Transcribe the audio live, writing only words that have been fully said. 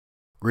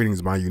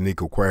Greetings, my unique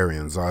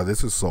Aquarians.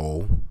 This is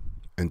Soul,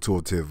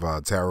 Intuitive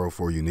Tarot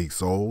for Unique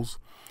Souls.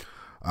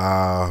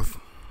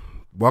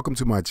 Welcome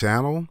to my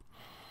channel.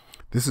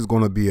 This is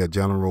going to be a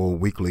general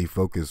weekly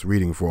focus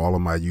reading for all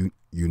of my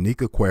unique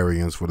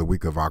Aquarians for the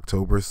week of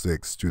October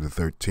 6th to the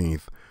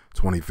 13th,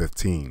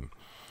 2015.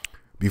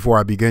 Before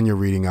I begin your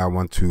reading, I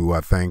want to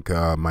thank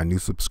my new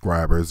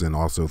subscribers and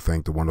also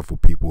thank the wonderful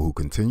people who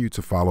continue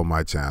to follow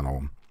my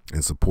channel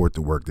and support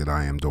the work that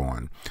I am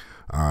doing.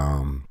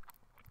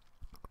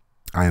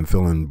 I am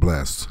feeling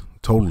blessed,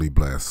 totally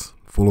blessed,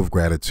 full of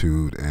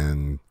gratitude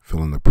and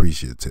feeling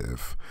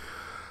appreciative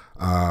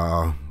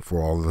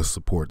for all the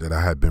support that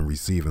I have been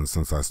receiving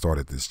since I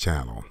started this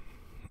channel.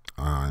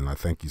 And I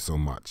thank you so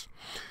much.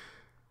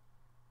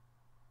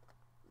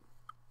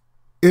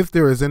 If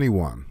there is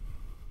anyone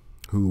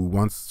who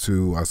wants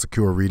to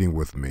secure a reading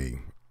with me,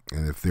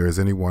 and if there is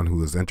anyone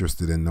who is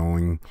interested in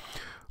knowing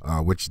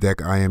which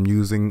deck I am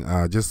using,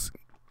 just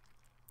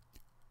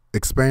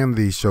expand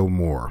the show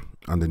more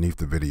underneath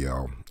the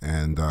video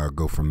and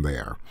go from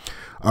there.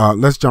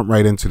 Let's jump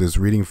right into this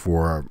reading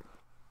for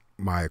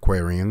my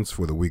Aquarians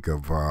for the week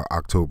of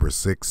October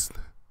 6th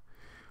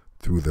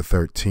through the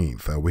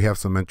 13th. We have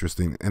some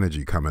interesting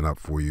energy coming up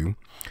for you,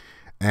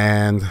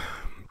 and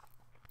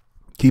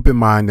keep in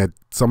mind that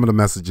some of the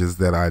messages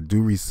that I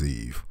do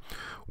receive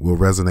will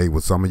resonate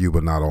with some of you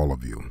but not all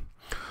of you.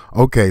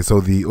 Okay,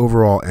 so the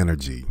overall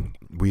energy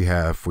we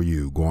have for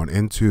you going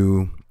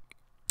into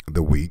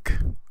the week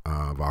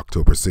of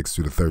October 6th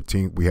to the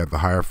 13th, we have the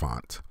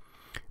Hierophant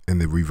in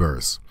the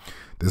reverse.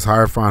 This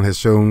Hierophant has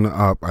shown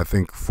up, I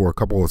think, for a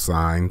couple of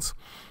signs,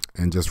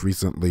 and just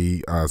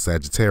recently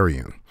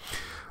Sagittarian.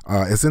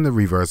 It's in the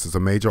reverse. It's a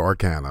major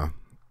arcana,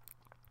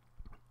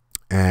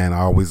 and I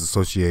always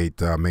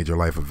associate major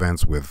life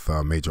events with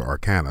major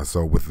arcana.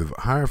 So with the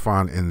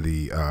Hierophant in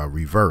the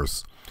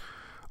reverse,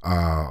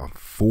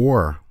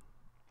 for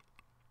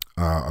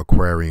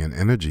Aquarian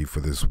energy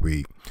for this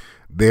week,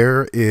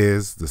 there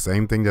is the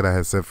same thing that I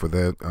had said for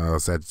the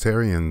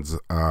Sagittarians.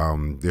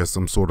 There's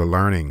some sort of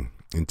learning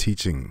and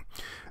teaching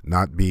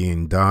not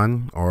being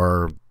done,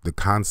 or the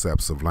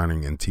concepts of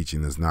learning and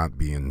teaching is not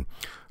being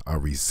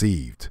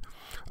received.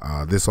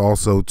 This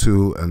also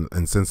too,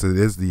 and since it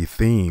is the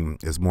theme,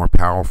 is more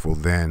powerful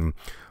than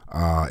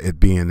it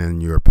being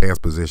in your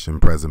past position,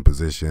 present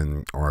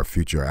position, or a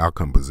future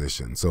outcome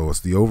position. So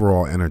it's the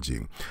overall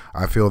energy.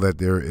 I feel that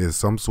there is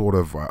some sort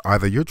of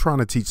either you're trying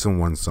to teach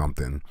someone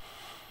something,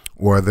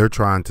 or they're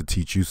trying to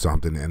teach you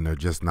something and they're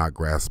just not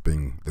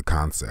grasping the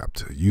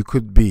concept. You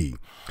could be,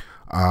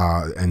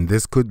 and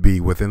this could be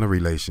within a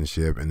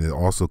relationship, and it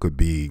also could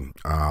be,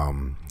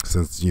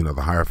 since, you know,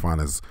 the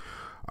Hierophant is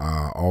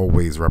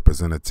always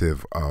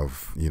representative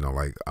of, you know,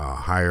 like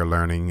higher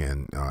learning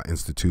and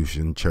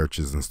institution,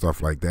 churches and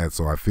stuff like that.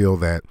 So I feel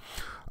that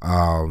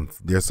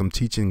there's some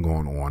teaching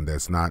going on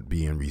that's not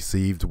being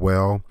received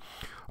well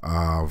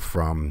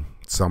from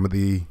some of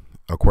the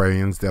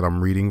Aquarians that I'm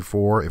reading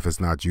for. If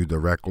it's not you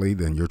directly,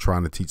 then you're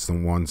trying to teach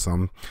someone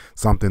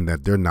something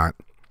that they're not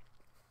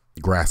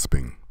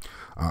grasping.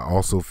 I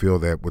also feel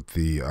that with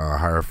the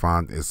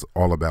Hierophant, it's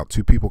all about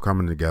two people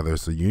coming together.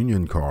 It's a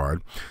union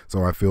card.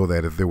 So I feel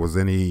that if there was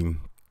any,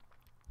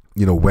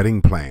 you know,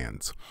 wedding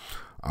plans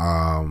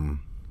that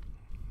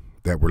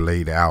were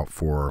laid out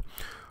for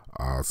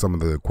some of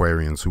the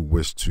Aquarians who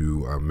wish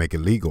to make it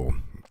legal,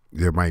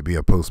 there might be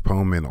a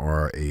postponement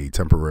or a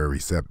temporary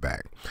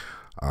setback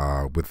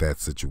with that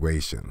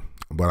situation.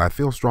 But I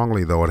feel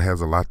strongly, though, it has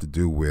a lot to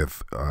do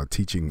with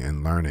teaching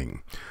and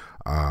learning,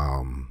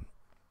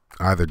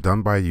 either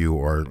done by you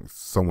or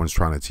someone's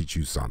trying to teach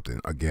you something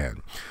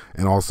again.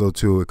 And also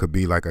too, it could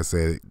be, like I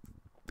said,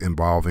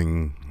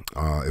 involving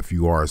if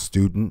you are a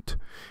student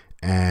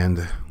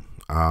and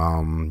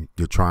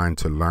you're trying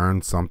to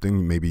learn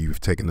something. Maybe you've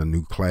taken a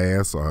new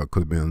class, or it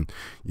could have been,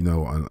 you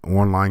know, an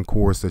online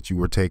course that you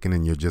were taking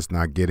and you're just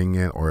not getting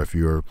it. Or if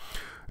you're,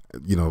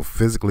 you know,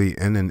 physically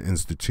in an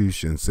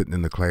institution, sitting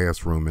in the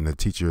classroom, and the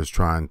teacher is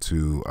trying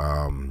to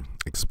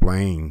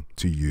explain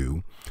to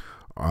you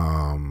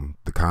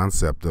the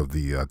concept of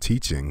the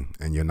teaching,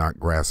 and you're not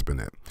grasping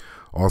it.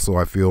 Also,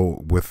 I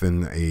feel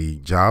within a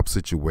job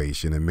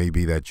situation, it may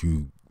be that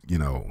you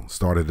know,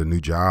 started a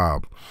new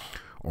job,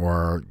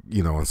 or,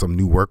 you know, and some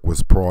new work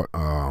was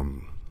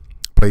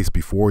placed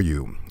before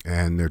you,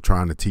 and they're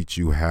trying to teach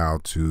you how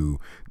to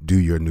do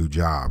your new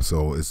job.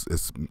 So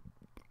it's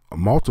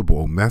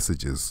multiple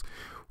messages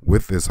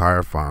with this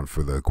Hierophant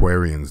for the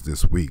Aquarians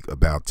this week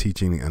about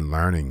teaching and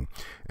learning,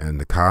 and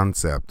the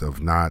concept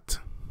of not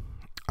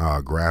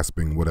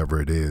grasping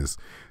whatever it is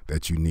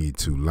that you need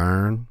to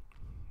learn,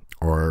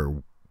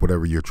 or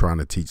whatever you're trying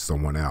to teach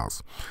someone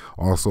else.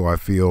 Also, I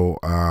feel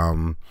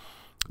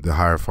the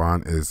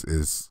Hierophant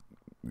is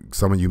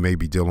some of you may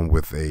be dealing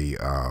with a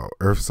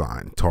earth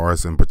sign,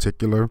 Taurus in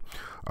particular,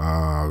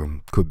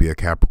 could be a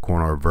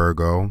Capricorn or a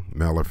Virgo,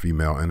 male or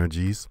female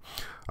energies.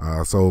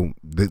 So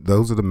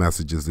those are the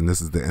messages, and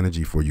this is the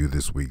energy for you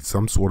this week.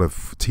 Some sort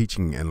of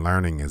teaching and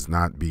learning is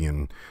not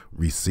being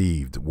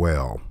received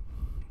well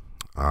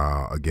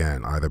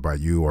again, either by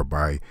you or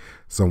by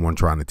someone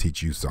trying to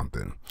teach you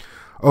something.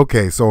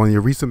 Okay, so in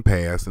your recent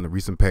past, and the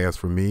recent past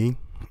for me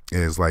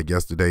is like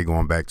yesterday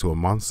going back to a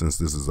month, since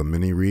this is a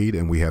mini read,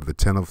 and we have the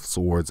Ten of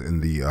Swords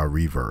in the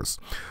reverse.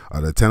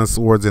 The Ten of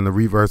Swords in the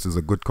reverse is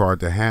a good card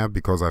to have,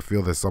 because I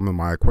feel that some of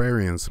my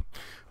Aquarians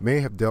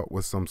may have dealt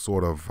with some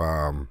sort of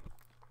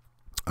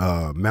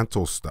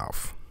mental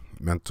stuff,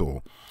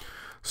 mental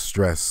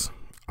stress.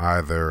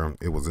 Either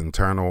it was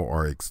internal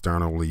or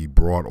externally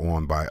brought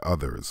on by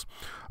others.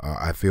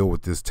 I feel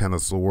with this Ten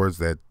of Swords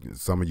that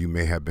some of you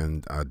may have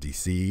been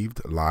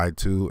deceived, lied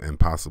to, and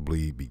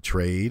possibly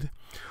betrayed.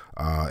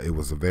 It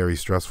was a very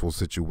stressful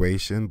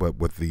situation, but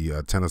with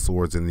the Ten of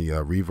Swords in the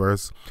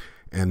reverse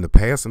and the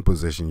passing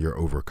position, you're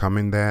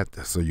overcoming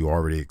that. So you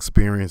already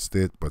experienced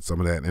it, but some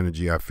of that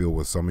energy, I feel,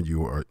 with some of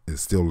you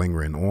is still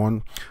lingering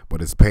on,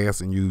 but it's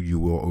passing you. You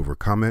will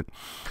overcome it.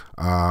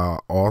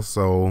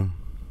 Also,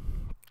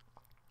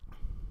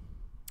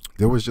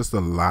 there was just a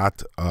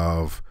lot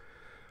of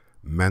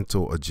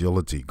mental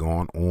agility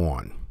going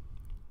on.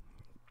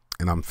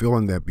 And I'm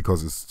feeling that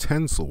because it's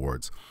 10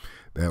 swords,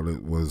 that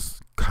it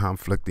was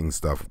conflicting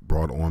stuff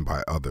brought on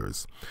by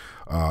others.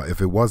 If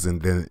it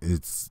wasn't, then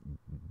it's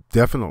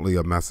definitely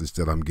a message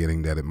that I'm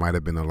getting that it might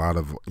have been a lot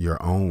of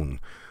your own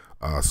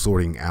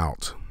sorting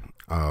out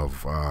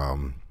of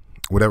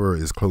whatever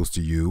is close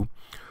to you,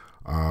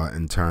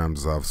 in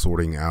terms of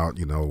sorting out,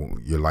 you know,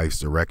 your life's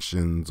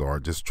directions, or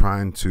just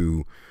trying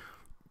to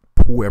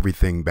pull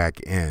everything back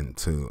in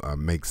to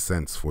make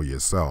sense for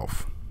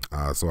yourself.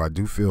 So I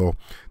do feel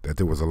that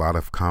there was a lot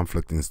of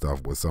conflicting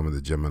stuff with some of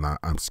the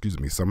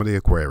some of the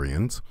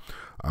Aquarians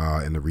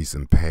in the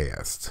recent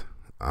past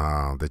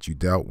that you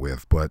dealt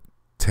with. But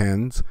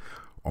tens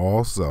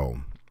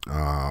also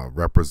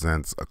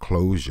represents a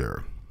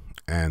closure,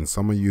 and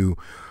some of you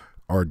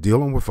are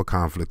dealing with a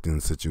conflicting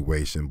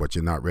situation, but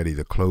you're not ready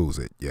to close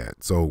it yet.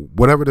 So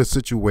whatever the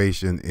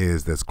situation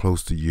is that's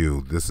close to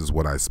you, this is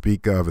what I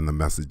speak of in the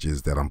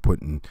messages that I'm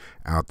putting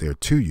out there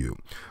to you.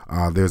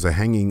 There's a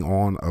hanging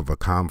on of a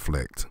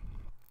conflict,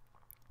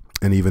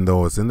 and even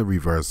though it's in the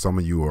reverse, some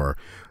of you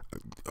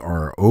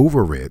are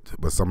over it,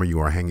 but some of you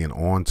are hanging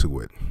on to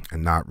it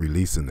and not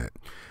releasing it.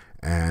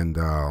 And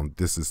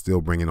this is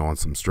still bringing on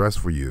some stress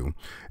for you.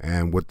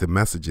 And what the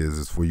message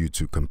is for you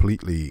to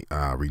completely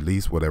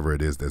release whatever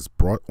it is that's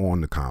brought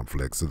on the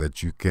conflict, so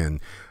that you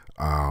can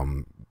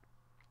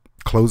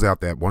close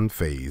out that one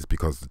phase,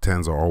 because the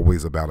tens are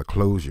always about a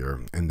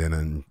closure and then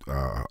an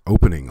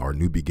opening or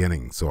new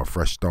beginning, so a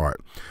fresh start.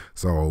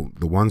 So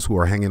the ones who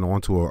are hanging on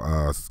to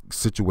a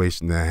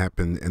situation that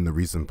happened in the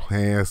recent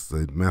past,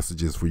 the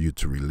message is for you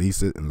to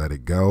release it and let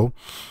it go.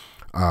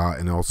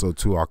 And also,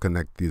 too, I'll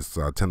connect this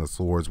Ten of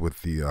Swords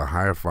with the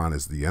Hierophant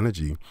as the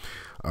energy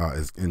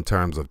is in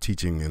terms of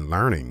teaching and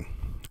learning.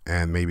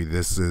 And maybe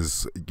this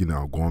is, you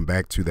know, going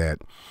back to that,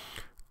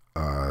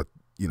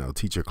 you know,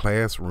 teacher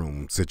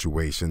classroom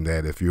situation,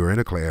 that if you're in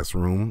a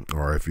classroom,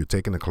 or if you're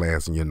taking a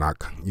class and you're not,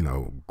 you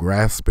know,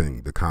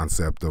 grasping the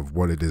concept of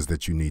what it is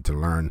that you need to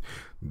learn,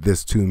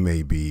 this too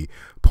may be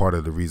part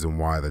of the reason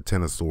why the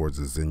Ten of Swords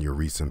is in your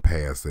recent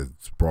past.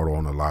 It's brought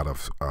on a lot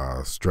of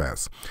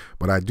stress.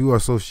 But I do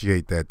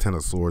associate that Ten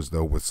of Swords,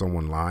 though, with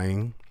someone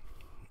lying,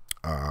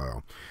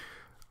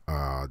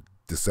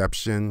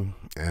 deception,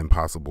 and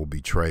possible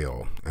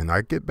betrayal. And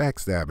I get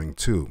backstabbing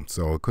too.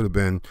 So it could have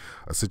been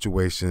a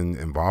situation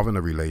involving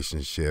a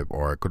relationship,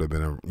 or it could have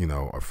been a, you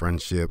know, a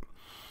friendship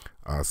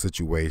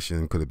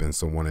situation. Could have been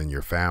someone in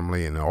your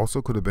family, and it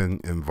also could have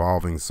been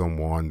involving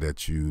someone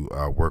that you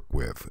work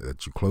with,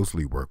 that you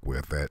closely work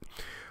with, that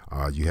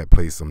you had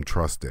placed some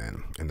trust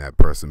in, and that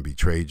person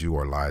betrayed you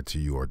or lied to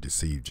you or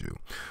deceived you.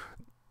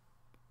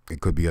 It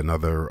could be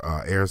another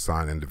air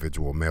sign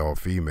individual, male or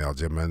female,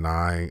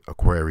 Gemini,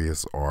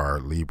 Aquarius,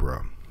 or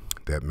Libra,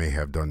 that may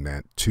have done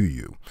that to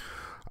you.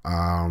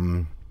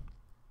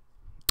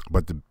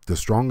 But the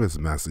strongest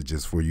message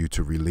is for you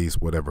to release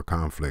whatever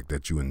conflict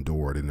that you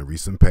endured in the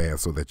recent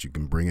past, so that you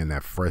can bring in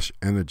that fresh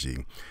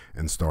energy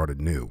and start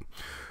anew.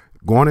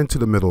 Going into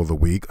the middle of the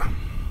week,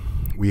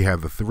 we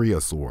have the Three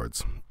of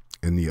Swords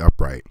in the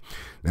upright.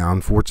 Now,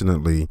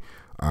 unfortunately,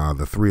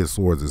 the Three of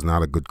Swords is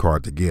not a good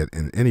card to get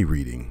in any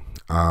reading.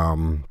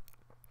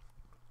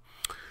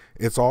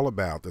 It's all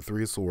about, the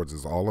Three of Swords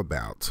is all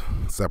about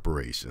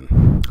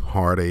separation,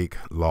 heartache,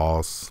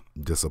 loss,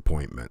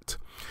 disappointment.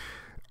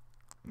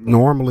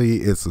 Normally,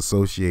 it's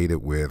associated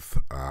with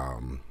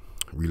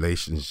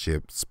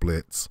relationship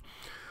splits.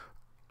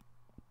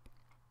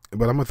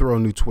 But I'm going to throw a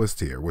new twist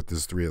here with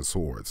this Three of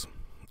Swords.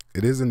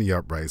 It is in the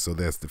upright, so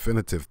that's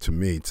definitive to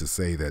me to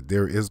say that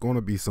there is going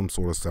to be some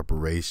sort of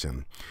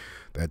separation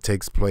that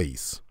takes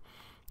place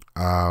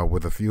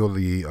with a few of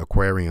the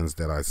Aquarians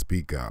that I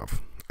speak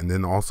of. And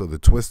then also the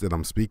twist that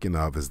I'm speaking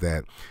of is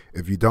that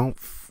if you don't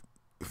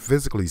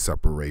physically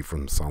separate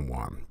from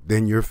someone,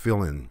 then you're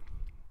feeling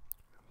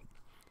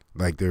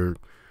like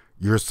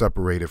you're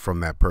separated from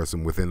that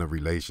person within a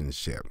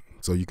relationship.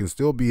 So you can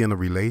still be in a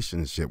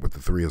relationship with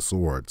the Three of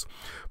Swords,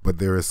 but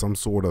there is some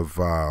sort of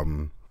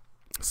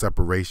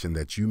separation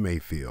that you may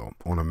feel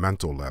on a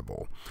mental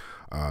level.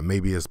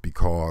 Maybe it's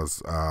because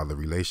the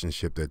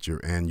relationship that you're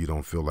in, you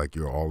don't feel like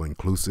you're all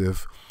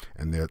inclusive,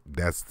 and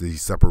that's the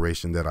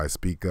separation that I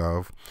speak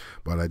of.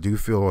 But I do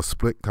feel a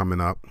split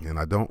coming up, and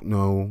I don't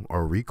know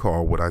or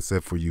recall what I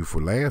said for you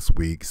for last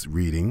week's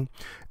reading,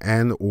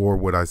 and or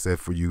what I said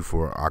for you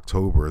for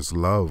October's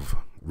love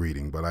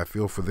reading. But I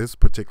feel for this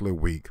particular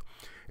week,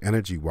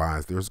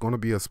 energy-wise, there's going to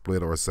be a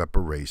split or a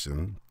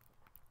separation,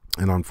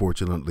 and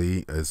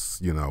unfortunately, it's,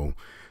 you know,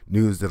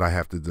 news that I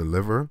have to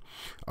deliver.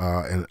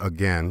 And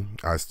again,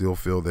 I still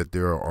feel that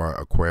there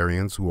are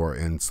Aquarians who are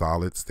in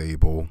solid,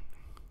 stable,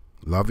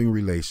 loving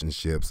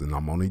relationships, and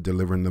I'm only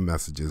delivering the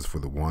messages for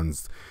the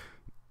ones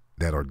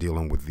that are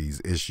dealing with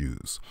these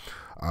issues.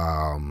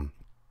 And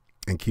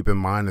keep in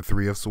mind the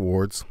Three of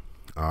Swords,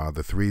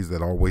 the threes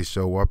that always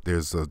show up.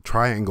 There's a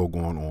triangle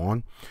going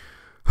on.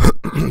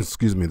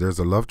 Excuse me. There's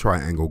a love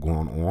triangle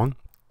going on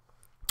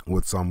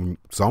with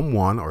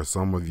someone or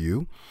some of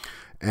you,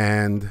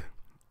 and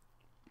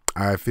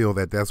I feel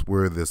that that's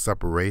where the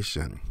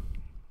separation,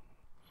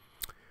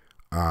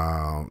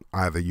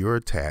 either you're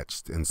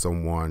attached and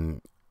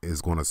someone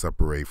is going to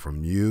separate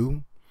from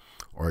you,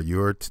 or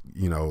you're,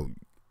 you know,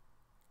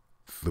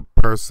 the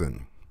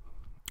person.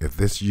 If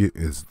this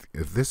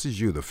is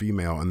you, the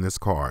female in this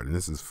card, and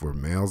this is for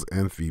males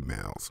and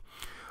females,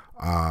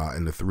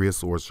 and the Three of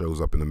Swords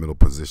shows up in the middle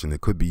position,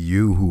 it could be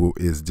you who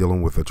is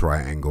dealing with a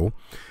triangle,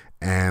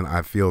 and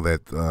I feel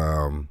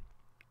that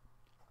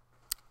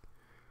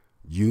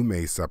you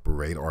may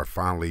separate or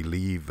finally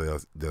leave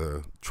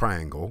the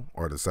triangle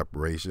or the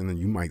separation, and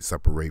you might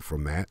separate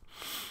from that,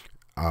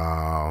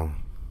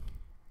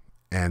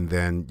 and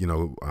then, you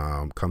know,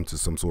 come to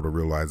some sort of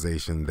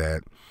realization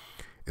that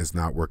it's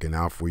not working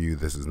out for you.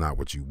 This is not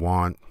what you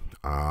want.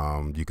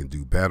 You can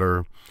do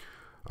better.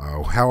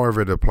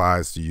 However it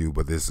applies to you,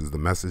 but this is the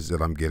message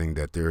that I'm getting,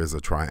 that there is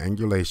a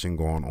triangulation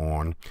going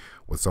on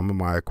with some of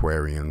my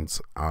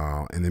Aquarians,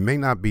 and it may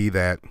not be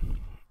that.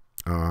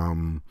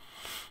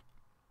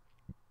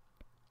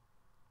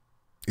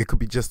 It could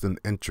be just an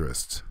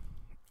interest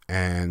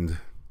and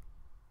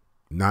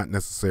not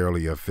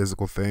necessarily a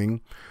physical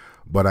thing,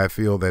 but I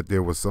feel that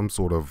there was some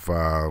sort of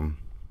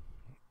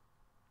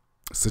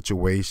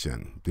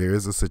situation. There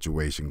is a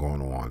situation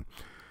going on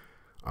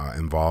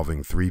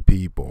involving three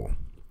people,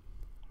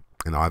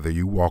 and either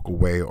you walk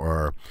away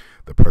or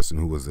the person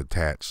who was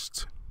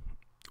attached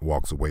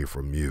walks away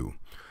from you.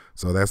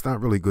 So that's not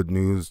really good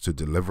news to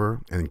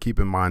deliver. And keep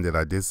in mind that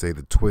I did say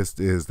the twist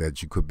is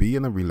that you could be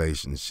in a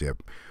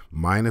relationship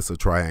minus a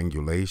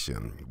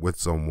triangulation with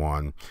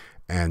someone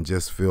and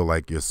just feel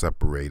like you're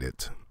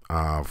separated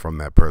from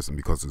that person,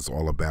 because it's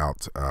all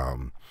about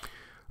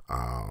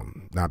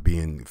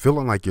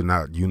feeling like you're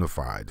not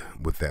unified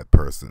with that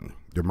person.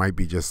 There might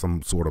be just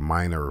some sort of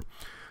minor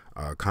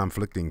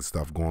conflicting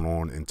stuff going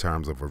on in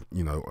terms of,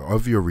 you know,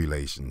 of your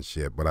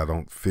relationship, but I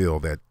don't feel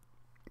that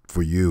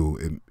for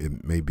you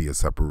it may be a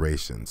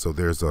separation. So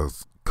there's a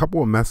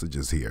couple of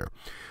messages here.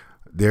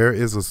 There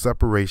is a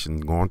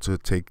separation going to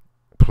take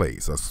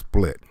place, a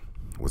split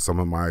with some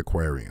of my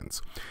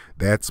Aquarians.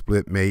 That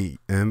split may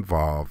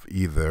involve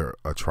either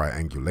a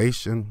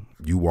triangulation,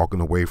 you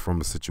walking away from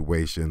a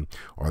situation,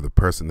 or the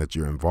person that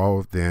you're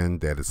involved in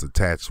that is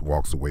attached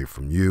walks away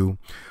from you.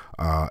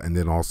 And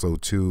then also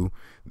too,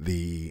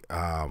 the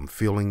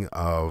feeling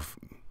of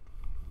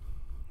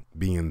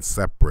being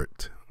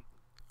separate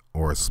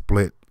or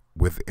split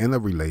within a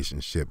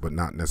relationship, but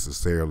not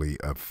necessarily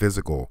a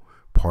physical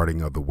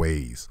parting of the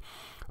ways.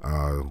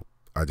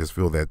 I just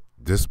feel that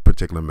this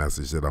particular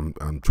message that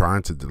I'm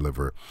trying to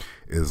deliver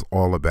is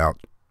all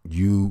about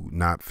you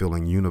not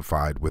feeling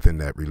unified within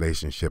that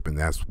relationship, and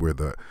that's where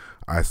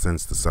I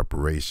sense the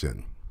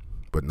separation,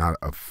 but not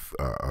a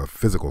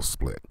physical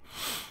split.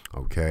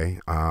 Okay.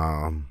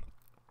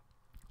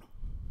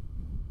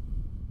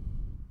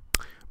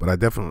 But I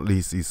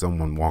definitely see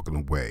someone walking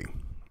away,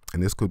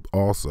 and this could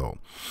also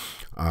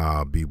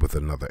be with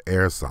another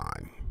air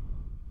sign,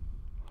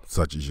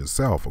 such as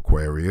yourself,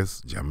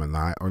 Aquarius,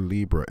 Gemini, or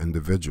Libra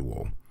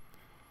individual.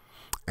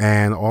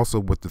 And also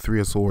with the Three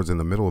of Swords in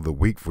the middle of the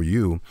week for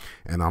you,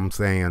 and I'm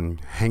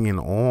saying hanging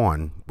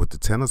on with the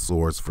Ten of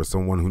Swords for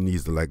someone who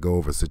needs to let go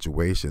of a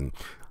situation.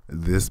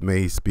 This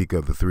may speak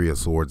of the Three of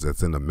Swords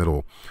that's in the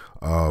middle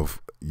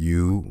of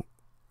you,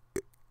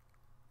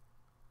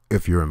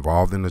 if you're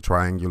involved in the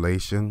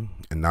triangulation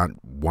and not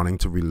wanting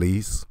to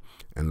release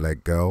and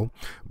let go.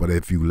 But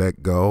if you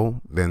let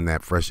go, then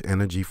that fresh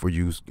energy for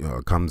you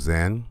comes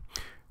in,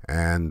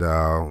 and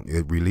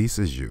it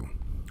releases you,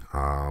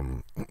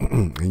 and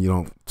you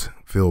don't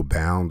feel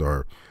bound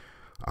or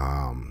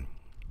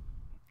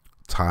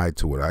tied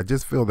to it. I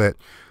just feel that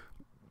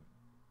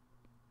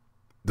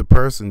the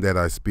person that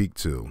I speak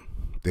to,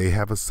 they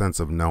have a sense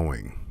of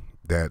knowing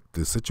that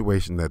the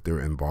situation that they're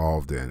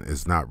involved in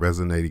is not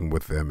resonating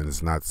with them, and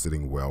it's not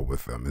sitting well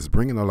with them. It's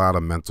bringing a lot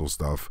of mental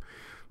stuff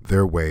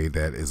their way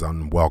that is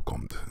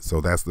unwelcomed.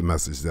 So that's the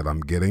message that I'm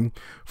getting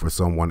for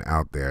someone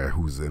out there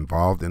who's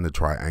involved in the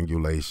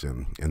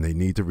triangulation, and they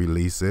need to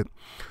release it,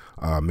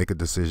 make a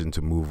decision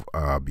to move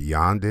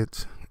beyond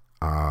it,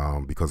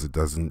 because it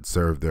doesn't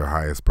serve their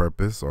highest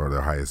purpose or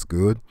their highest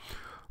good.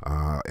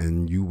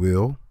 And you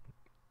will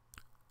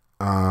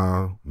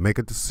make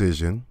a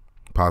decision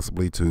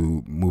possibly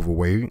to move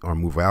away or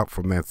move out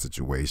from that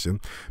situation,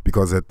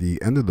 because at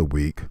the end of the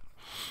week,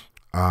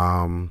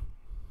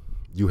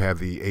 you have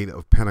the Eight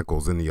of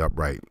Pentacles in the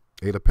upright.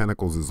 Eight of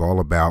Pentacles is all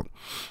about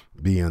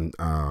being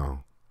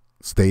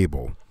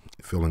stable,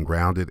 feeling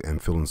grounded,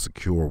 and feeling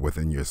secure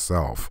within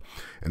yourself.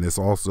 And this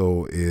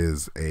also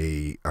is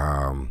a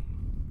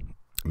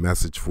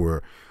message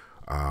for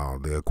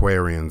the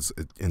Aquarians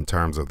in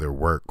terms of their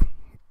work.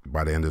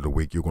 By the end of the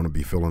week, you're going to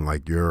be feeling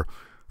like you're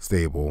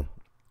stable,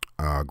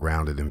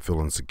 grounded, and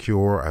feeling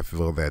secure. I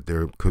feel that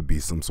there could be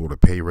some sort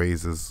of pay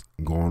raises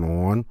going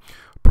on,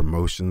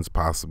 promotions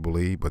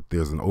possibly, but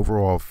there's an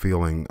overall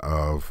feeling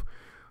of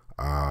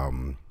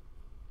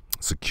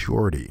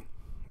security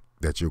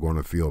that you're going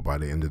to feel by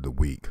the end of the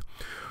week.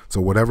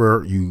 So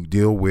whatever you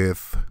deal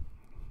with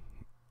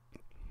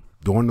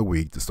during the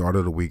week, the start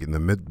of the week and the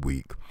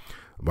midweek,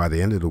 by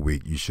the end of the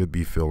week, you should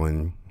be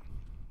feeling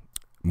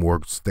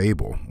more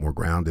stable, more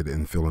grounded,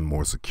 and feeling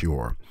more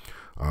secure.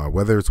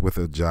 Whether it's with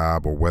a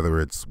job or whether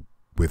it's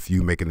with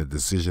you making a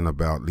decision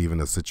about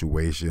leaving a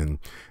situation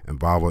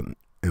involving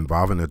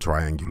a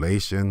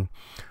triangulation.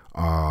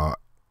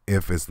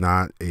 If it's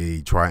not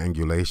a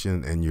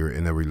triangulation and you're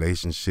in a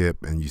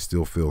relationship and you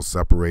still feel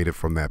separated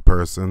from that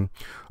person,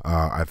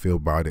 I feel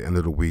by the end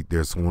of the week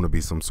there's going to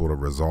be some sort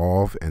of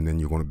resolve, and then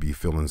you're going to be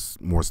feeling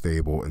more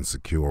stable and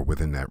secure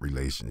within that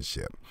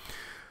relationship.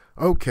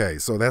 Okay,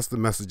 so that's the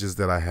messages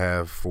that I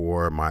have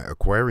for my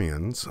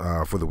Aquarians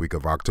for the week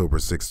of October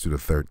 6th to the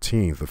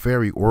 13th. The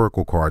Faery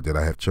Oracle card that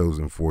I have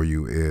chosen for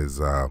you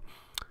is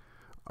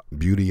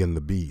Beauty and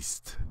the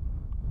Beast.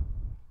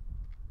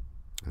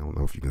 I don't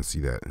know if you can see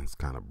that. It's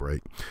kind of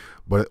bright.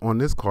 But on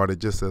this card, it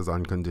just says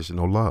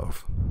unconditional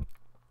love.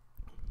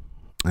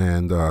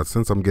 And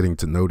since I'm getting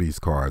to know these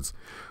cards,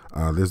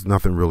 there's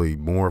nothing really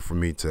more for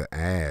me to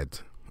add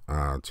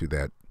to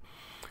that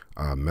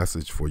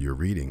message for your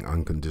reading.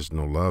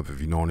 Unconditional love.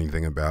 If you know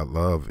anything about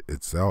love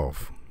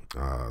itself,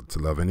 to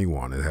love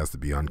anyone, it has to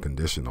be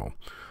unconditional.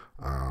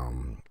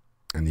 And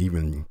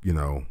even, you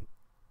know,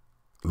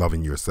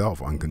 loving yourself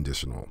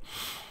unconditional.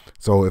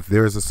 So if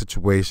there's a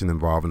situation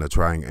involving a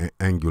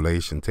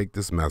triangulation, take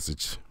this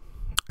message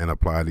and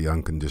apply the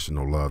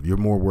unconditional love. You're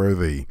more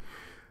worthy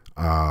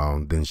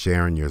than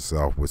sharing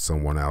yourself with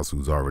someone else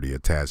who's already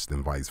attached,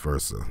 and vice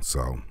versa.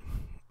 So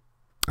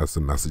that's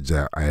the message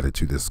that I added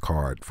to this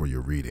card for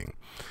your reading.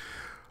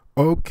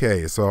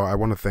 Okay, so I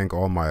want to thank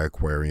all my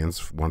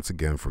Aquarians once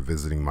again for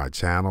visiting my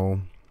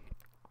channel.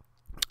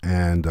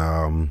 And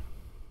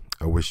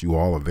I wish you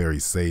all a very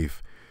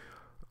safe,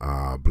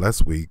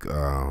 blessed week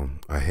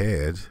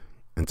ahead.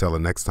 Until the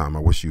next time, I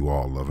wish you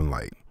all love and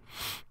light.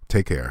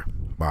 Take care.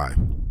 Bye.